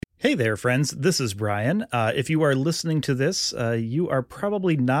Hey there, friends. This is Brian. If you are listening to this, you are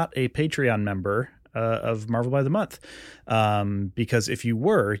probably not a Patreon member of Marvel by the Month. Because if you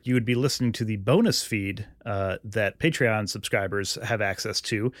were, you would be listening to the bonus feed that Patreon subscribers have access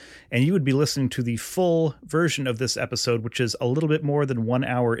to, and you would be listening to the full version of this episode, which is a little bit more than 1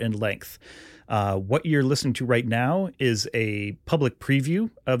 hour in length. What you're listening to right now is a public preview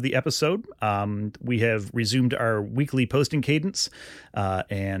of the episode. We have resumed our weekly posting cadence,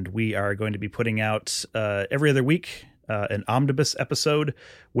 and we are going to be putting out every other week an Omnibus episode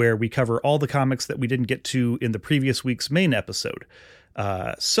where we cover all the comics that we didn't get to in the previous week's main episode.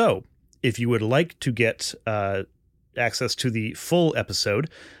 So if you would like to get access to the full episode,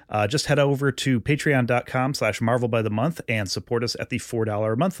 just head over to patreon.com/marvelbythemonth and support us at the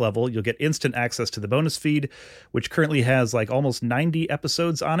 $4 a month level. You'll get instant access to the bonus feed, which currently has like almost 90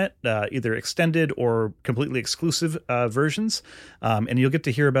 episodes on it, either extended or completely exclusive versions. And you'll get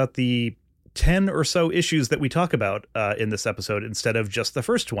to hear about the 10 or so issues that we talk about in this episode instead of just the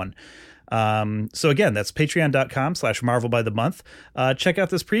first one. So again, that's patreon.com/marvelbythemonth. Check out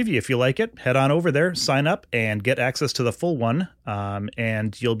this preview if you like it. Head on over there, sign up, and get access to the full one.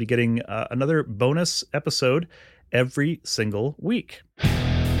 And you'll be getting another bonus episode every single week.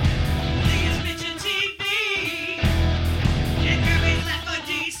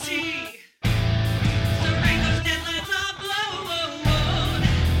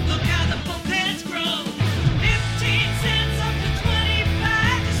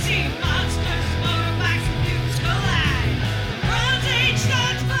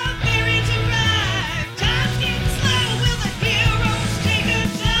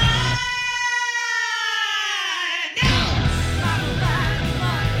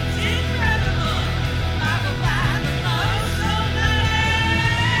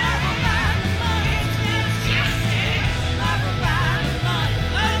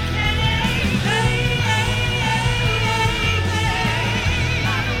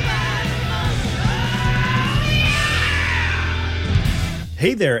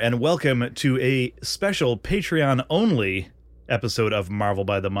 Hey there, and welcome to a special Patreon-only episode of Marvel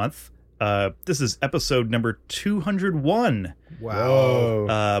by the Month. This is episode number 201.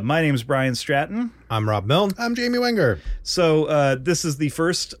 Wow. My name's Brian Stratton. I'm Rob Milne. I'm Jamie Wenger. So this is the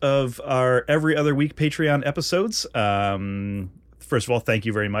first of our every other week Patreon episodes. First of all, thank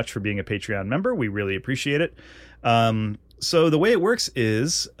you very much for being a Patreon member. We really appreciate it. So the way it works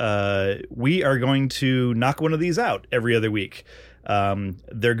is we are going to knock one of these out every other week.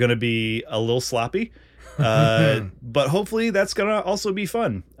 They're going to be a little sloppy, but hopefully that's going to also be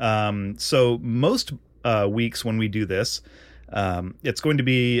fun. So most weeks when we do this, it's going to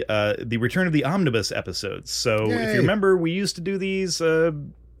be the return of the Omnibus episodes. So Yay. If you remember, we used to do these a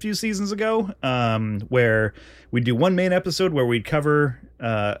few seasons ago, where we'd do one main episode where we'd cover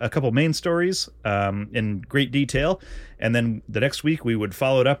a couple main stories in great detail. And then the next week we would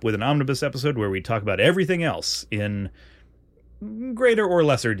follow it up with an Omnibus episode where we'd talk about everything else in greater or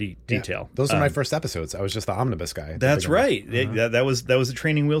lesser detail. Those are my first episodes. I was just the Omnibus guy. That's right. That was the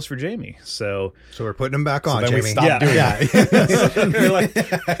training wheels for Jamie. So we're putting them back on, then Jamie. we stopped doing that.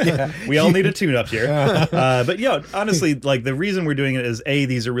 We all need a tune-up here. But yeah, honestly, like the reason we're doing it is A,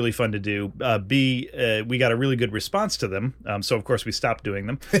 these are really fun to do. B, we got a really good response to them. So of course we stopped doing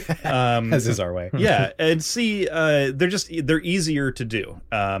them. As is our way. Yeah, and C, they're easier to do.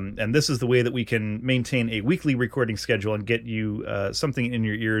 And this is the way that we can maintain a weekly recording schedule and get you something in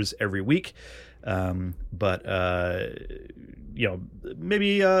your ears every week, but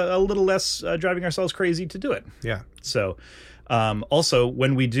maybe a little less driving ourselves crazy to do it. Yeah. So also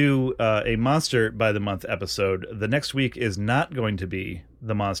when we do a Monster by the Month episode, the next week is not going to be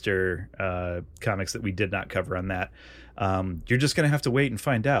the Monster comics that we did not cover on that. You're just going to have to wait and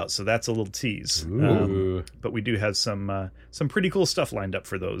find out. So that's a little tease. But we do have some pretty cool stuff lined up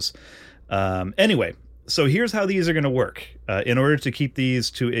for those. Anyway, so here's how these are going to work. In order to keep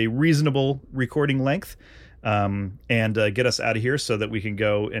these to a reasonable recording length and get us out of here so that we can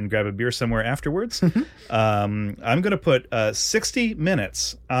go and grab a beer somewhere afterwards, I'm going to put 60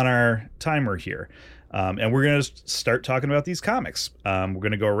 minutes on our timer here. And we're going to start talking about these comics. We're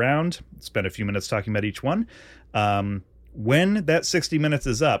going to go around, spend a few minutes talking about each one. When that 60 minutes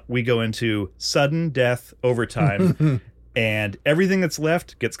is up, we go into sudden death overtime. And everything that's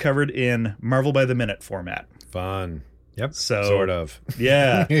left gets covered in Marvel by the Minute format. Fun. Yep. So Sort of.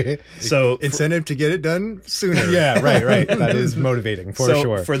 Yeah. So incentive to get it done sooner. Yeah, right. That is motivating for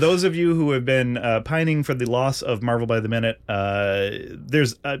sure. For those of you who have been pining for the loss of Marvel by the Minute,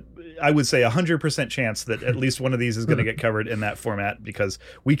 there's I would say 100% chance that at least one of these is going to get covered in that format because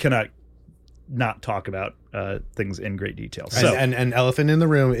we cannot not talk about things in great detail. And elephant in the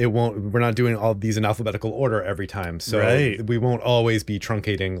room, we're not doing all these in alphabetical order every time. So we won't always be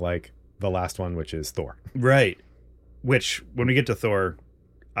truncating like the last one, which is Thor. Right. Which, when we get to Thor,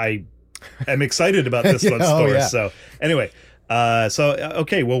 I am excited about this one's Thor. Yeah. So anyway,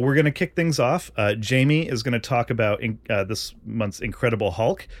 okay, well, we're going to kick things off. Jamie is going to talk about this month's Incredible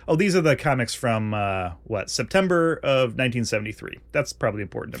Hulk. Oh, these are the comics from, September of 1973. That's probably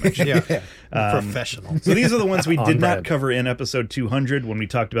important to mention. Professional. So these are the ones we did not brand. cover in episode 200 when we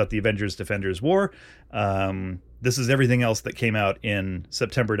talked about the Avengers Defenders War. This is everything else that came out in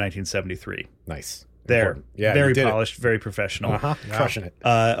September 1973. Nice. There. Important. Yeah, very you did polished, very professional. Crushing it.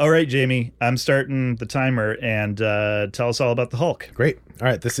 All right, Jamie, I'm starting the timer, and tell us all about the Hulk. Great. All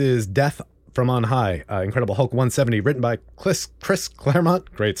right. This is Death from on High. Incredible Hulk 170, written by Chris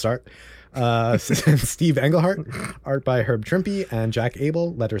Claremont. Great start. Steve Englehart. Art by Herb Trimpe and Jack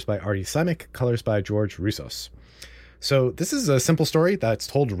Abel. Letters by Artie Simek. Colors by George Roussos. So this is a simple story that's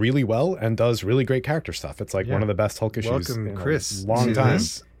told really well and does really great character stuff. It's like one of the best Hulk issues in Chris. a long time.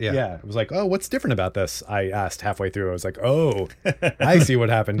 Yeah. It was like, oh, what's different about this? I asked halfway through. I was like, oh, I see what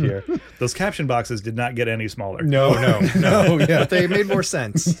happened here. Those caption boxes did not get any smaller. No. Yeah. But they made more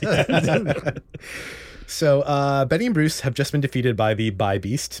sense. So Betty and Bruce have just been defeated by the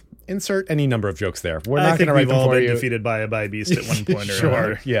Bi-Beast. Insert any number of jokes there. We're not going to write we've them all for been you. defeated by a Bi-Beast at one point or Sure.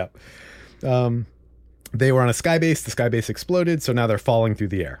 another. Yeah. They were on a sky base. The sky base exploded, so now they're falling through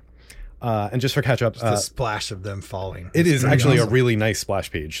the air. And just for catch up, The splash of them falling. it is actually awesome. a really nice splash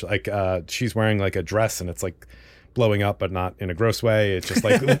page. Like she's wearing like a dress, and it's like blowing up, but not in a gross way. It just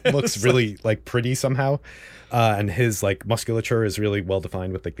like looks really like pretty somehow. And his like musculature is really well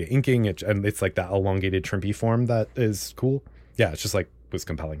defined with like the inking, and it's like that elongated Trimpy form that is cool. Yeah, it's just like was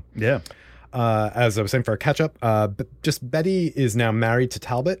compelling. Yeah. As I was saying for a catch up, just Betty is now married to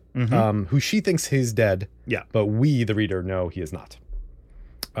Talbot, who she thinks he's dead. Yeah. But we, the reader, know he is not.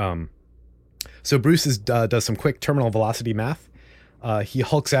 So Bruce does some quick terminal velocity math. He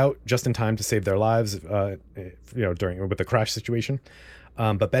hulks out just in time to save their lives, during with the crash situation.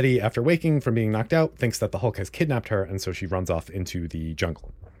 But Betty, after waking from being knocked out, thinks that the Hulk has kidnapped her, and so she runs off into the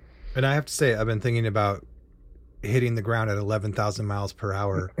jungle. And I have to say, I've been thinking about hitting the ground at 11,000 miles per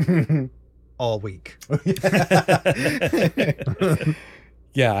hour all week.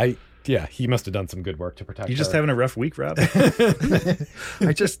 Yeah, he must have done some good work to protect You just her. having a rough week, Rob? I don't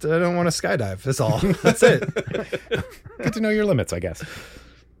want to skydive. That's all. That's it. Good to know your limits, I guess.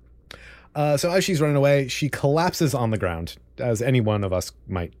 So as she's running away, she collapses on the ground, as any one of us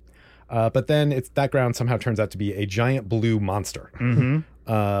might. But then that ground somehow turns out to be a giant blue monster,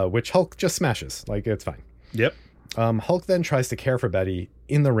 which Hulk just smashes. Like, it's fine. Yep. Hulk then tries to care for Betty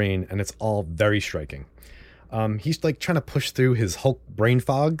in the rain, and it's all very striking. He's like trying to push through his Hulk brain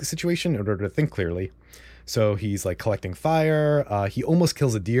fog situation in order to think clearly. So he's like collecting fire. He almost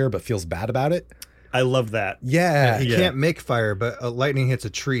kills a deer, but feels bad about it. I love that. Yeah. He can't make fire, but lightning hits a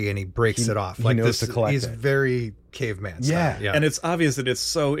tree and he breaks it off. he Like knows this, to collect he's it. very caveman Yeah. style. Yeah. And it's obvious that it's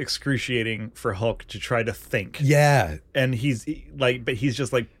so excruciating for Hulk to try to think. Yeah. And he's but he's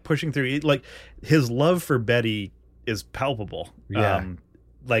just like pushing through. Like, his love for Betty is palpable. Yeah.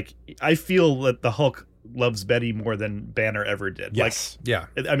 Like, I feel that the Hulk loves Betty more than Banner ever did. Yes. yeah.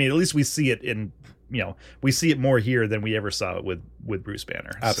 Like, I mean, at least we see it we see it more here than we ever saw it with Bruce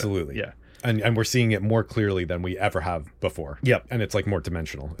Banner. Absolutely. So, yeah. And we're seeing it more clearly than we ever have before. Yep. And it's like more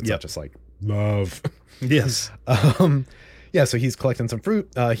dimensional. It's Yep. not just like love. Yes. Yeah, so he's collecting some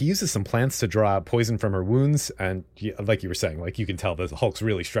fruit. He uses some plants to draw out poison from her wounds. And like you were saying, like you can tell the Hulk's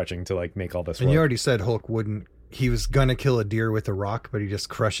really stretching to like make all this And work. you already said Hulk wouldn't. He was gonna kill a deer with a rock, but he just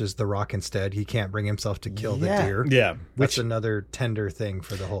crushes the rock instead. He can't bring himself to kill the deer. Yeah. That's another tender thing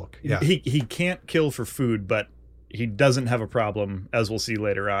for the Hulk. Yeah. He can't kill for food, but he doesn't have a problem, as we'll see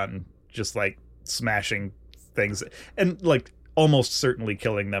later on, just like smashing things and like almost certainly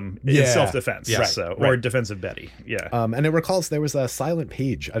killing them in self-defense. Yeah. So, Right. or defense of Betty. Yeah. And it recalls there was a silent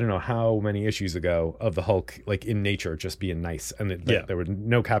page, I don't know how many issues ago, of the Hulk like in nature just being nice. And there were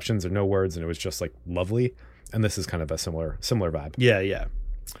no captions or no words, and it was just like lovely. And this is kind of a similar vibe. Yeah.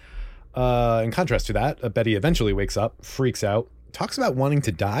 In contrast to that, Betty eventually wakes up, freaks out, talks about wanting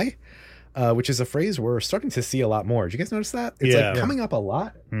to die, which is a phrase we're starting to see a lot more. Did you guys notice that? It's like coming up a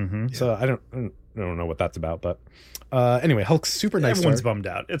lot. Mm-hmm. So I don't know what that's about, but anyway, Hulk's super nice. Everyone's bummed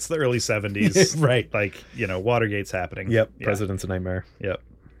out. It's the early 70s. Right. Like, Watergate's happening. Yep. Yeah. President's a nightmare. Yep.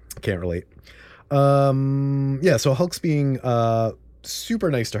 Can't relate. So Hulk's being super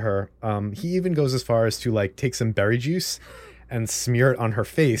nice to her. He even goes as far as to like take some berry juice and smear it on her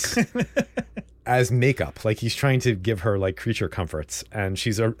face as makeup. Like he's trying to give her like creature comforts, and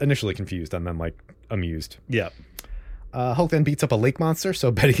she's initially confused and then like amused. Yeah. Hulk then beats up a lake monster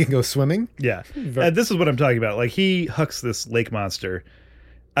so Betty can go swimming. Yeah. And this is what I'm talking about. Like he hucks this lake monster.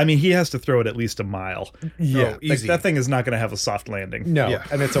 I mean, he has to throw it at least a mile. Yeah, Like, that thing is not going to have a soft landing. No, Yeah.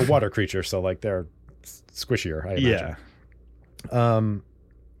 and it's a water creature, so like they're squishier, I imagine. Yeah.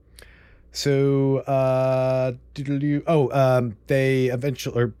 They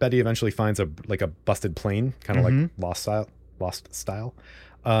eventually, or Betty eventually finds a busted plane, kind of like Lost style,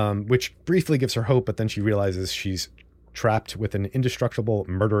 which briefly gives her hope, but then she realizes she's trapped with an indestructible,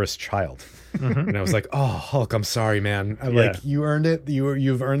 murderous child. And I was like, "Oh, Hulk, I'm sorry, man. Like you earned it.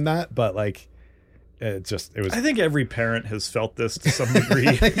 You've earned that." But like, it was. I think every parent has felt this to some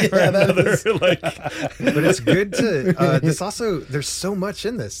degree or another. Like, But it's good to this also. There's so much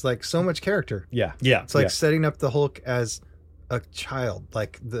in this, like so much character. Yeah. It's like setting up the Hulk as a child,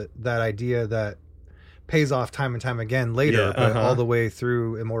 like that idea that pays off time and time again later, but all the way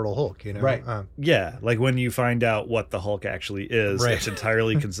through Immortal Hulk, you know? Right. yeah, like when you find out what the Hulk actually is, Right. it's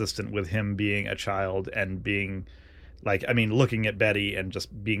entirely consistent with him being a child and being like, I mean, looking at Betty and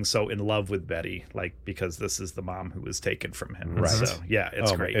just being so in love with Betty, like, because this is the mom who was taken from him. Right. So yeah,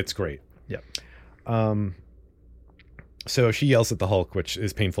 it's great. It's great. Yep. So she yells at the Hulk, which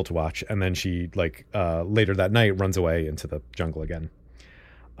is painful to watch, and then she later that night runs away into the jungle again.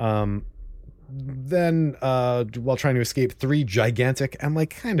 Then while trying to escape, 3 gigantic and like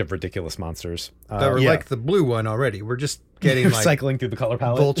kind of ridiculous monsters That were like the blue one already. We're just getting like cycling through the color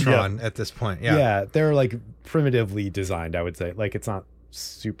palette. Voltron at this point. Yeah. They're like primitively designed, I would say. Like it's not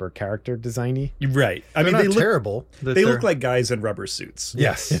super character designy. Right. I mean, They're they not look terrible. They look like guys in rubber suits.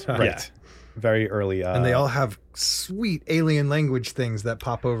 Yes, Yeah. right. Very early, And they all have sweet alien language things that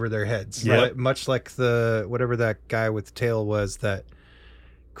pop over their heads. Yeah. Right? Much like the whatever that guy with tail was that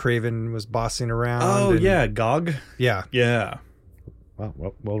Craven was bossing around. Oh, and- yeah. Gog. Yeah. Yeah.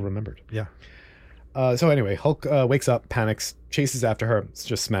 well remembered. Yeah. So anyway, Hulk wakes up, panics, chases after her,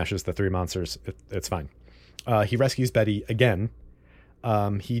 just smashes the 3 monsters. It's fine. He rescues Betty again.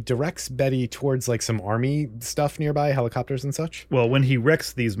 He directs Betty towards like some army stuff nearby, helicopters and such. Well, when he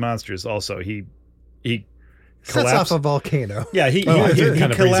wrecks these monsters, also he Sets off a volcano. Yeah, he kind of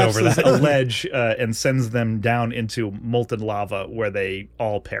breeze collapses over that. a ledge and sends them down into molten lava where they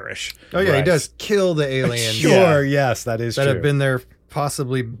all perish. Oh yeah, Right. he does kill the aliens Sure, yes, that is that true. have been there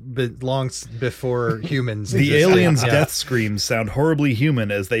possibly long before humans. The existed. aliens' Yeah. death screams sound horribly human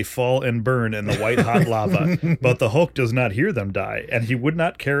as they fall and burn in the white-hot lava, but the Hulk does not hear them die, and he would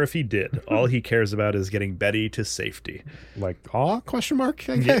not care if he did. All he cares about is getting Betty to safety. Like, question mark?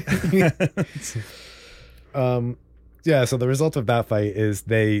 Okay. So the result of that fight is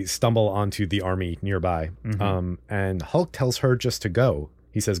they stumble onto the army nearby. And Hulk tells her just to go.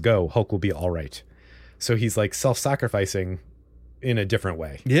 He says, go, Hulk will be all right. So he's like self-sacrificing in a different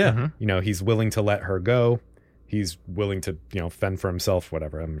way. Yeah. You know, he's willing to let her go. He's willing to, fend for himself,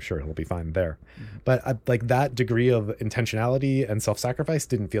 whatever. I'm sure he'll be fine there. But like that degree of intentionality and self-sacrifice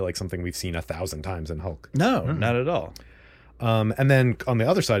didn't feel like something we've seen 1,000 times in Hulk. No, not at all. And then on the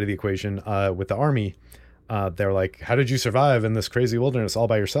other side of the equation, with the army, they're like, how did you survive in this crazy wilderness all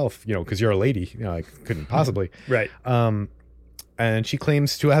by yourself? Because you're a lady. I couldn't possibly. Right. And she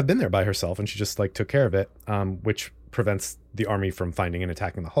claims to have been there by herself, and she just like took care of it, which prevents the army from finding and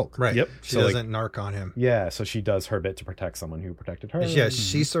attacking the Hulk. Right. Yep. She So, doesn't narc on him. Yeah, so she does her bit to protect someone who protected her. Yeah,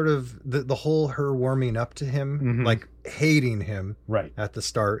 she sort of the whole her warming up to him, like hating him Right. at the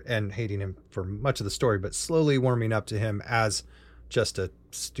start and hating him for much of the story, but slowly warming up to him as just a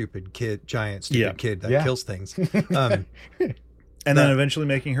stupid kid, giant stupid kid that kills things. And then eventually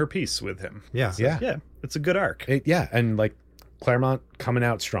making her peace with him. Yeah. Yeah. Yeah. It's a good arc. And like Claremont coming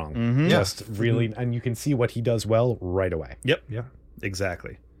out strong. Just really, and you can see what he does well right away. Yep. Yeah.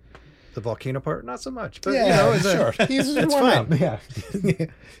 Exactly. The volcano part, not so much, but Yeah, it's sure. it's warm fine. up. Yeah.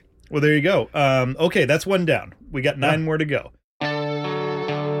 Well, there you go. Okay, that's one down. We got 9 more to go.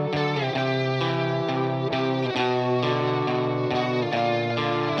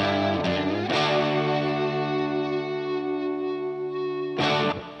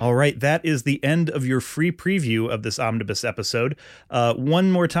 All right, that is the end of your free preview of this Omnibus episode.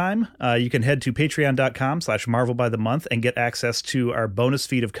 One more time, you can head to patreon.com/Marvel by the month and get access to our bonus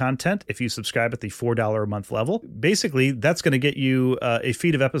feed of content if you subscribe at the $4 a month level. Basically, that's going to get you a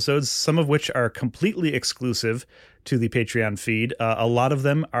feed of episodes, some of which are completely exclusive to the Patreon feed. A lot of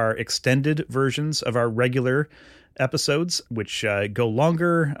them are extended versions of our regular episodes, which go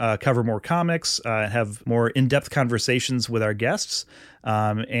longer, cover more comics, have more in-depth conversations with our guests.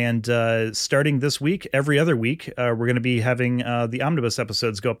 And starting this week, every other week, we're going to be having the Omnibus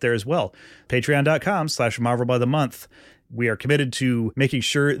episodes go up there as well. Patreon.com/Marvel by the Month. We are committed to making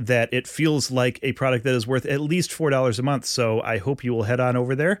sure that it feels like a product that is worth at least $4 a month. So I hope you will head on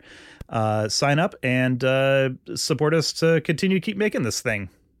over there, sign up, and support us to continue to keep making this thing.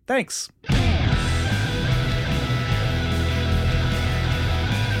 Thanks.